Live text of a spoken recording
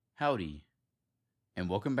Howdy, and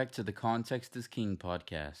welcome back to the Context is King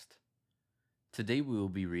podcast. Today we will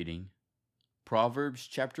be reading Proverbs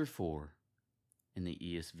chapter 4 in the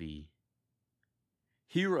ESV.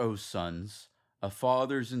 Hear, O sons, a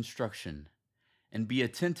father's instruction, and be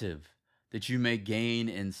attentive that you may gain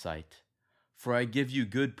insight. For I give you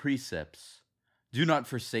good precepts. Do not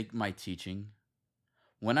forsake my teaching.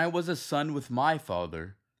 When I was a son with my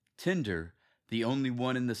father, tender, the only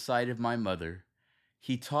one in the sight of my mother,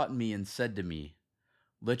 he taught me and said to me,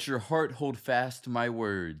 Let your heart hold fast to my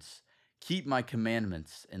words, keep my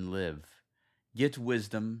commandments and live. Get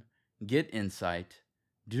wisdom, get insight,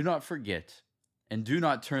 do not forget, and do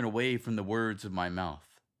not turn away from the words of my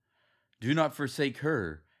mouth. Do not forsake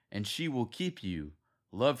her, and she will keep you.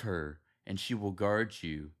 Love her, and she will guard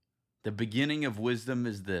you. The beginning of wisdom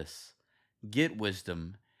is this: get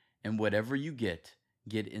wisdom, and whatever you get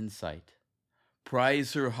insight.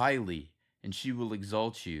 Prize her highly, and she will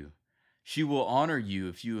exalt you. She will honor you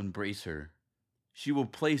if you embrace her. She will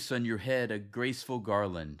place on your head a graceful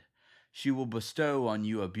garland. She will bestow on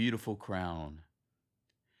you a beautiful crown.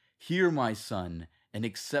 Hear, my son, and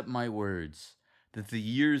accept my words, that the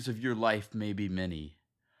years of your life may be many.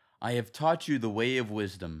 I have taught you the way of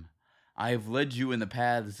wisdom. I have led you in the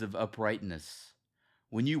paths of uprightness.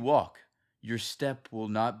 When you walk, your step will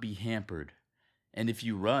not be hampered, and if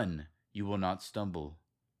you run, you will not stumble.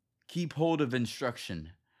 Keep hold of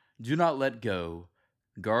instruction. Do not let go.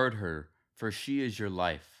 Guard her, for she is your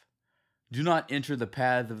life. Do not enter the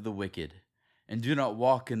path of the wicked, and do not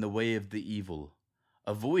walk in the way of the evil.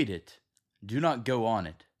 Avoid it. Do not go on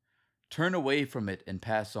it. Turn away from it and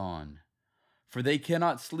pass on. For they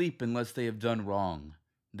cannot sleep unless they have done wrong.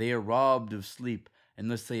 They are robbed of sleep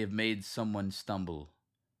unless they have made someone stumble.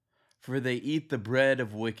 For they eat the bread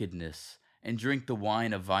of wickedness and drink the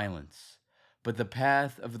wine of violence. But the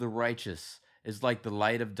path of the righteous is like the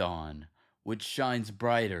light of dawn, which shines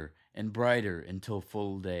brighter and brighter until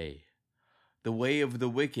full day. The way of the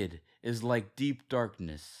wicked is like deep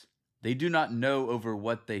darkness. They do not know over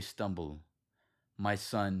what they stumble. My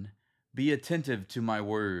son, be attentive to my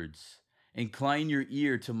words. Incline your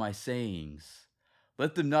ear to my sayings.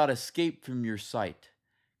 Let them not escape from your sight.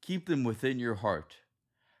 Keep them within your heart.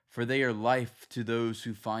 For they are life to those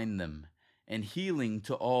who find them, and healing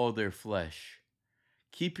to all their flesh.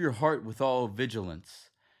 Keep your heart with all vigilance,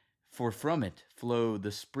 for from it flow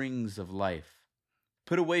the springs of life.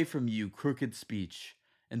 Put away from you crooked speech,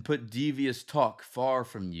 and put devious talk far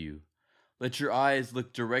from you. Let your eyes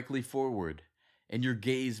look directly forward, and your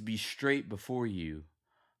gaze be straight before you.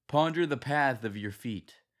 Ponder the path of your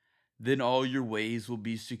feet, then all your ways will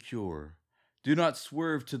be secure. Do not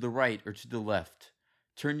swerve to the right or to the left.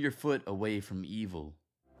 Turn your foot away from evil.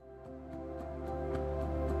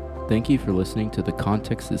 Thank you for listening to the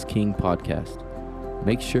Context is King podcast.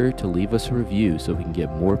 Make sure to leave us a review so we can get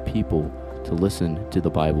more people to listen to the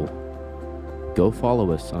Bible. Go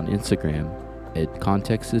follow us on Instagram at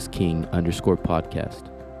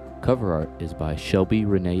contextisking_podcast. Cover art is by Shelby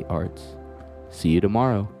Renee Arts. See you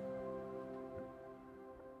tomorrow.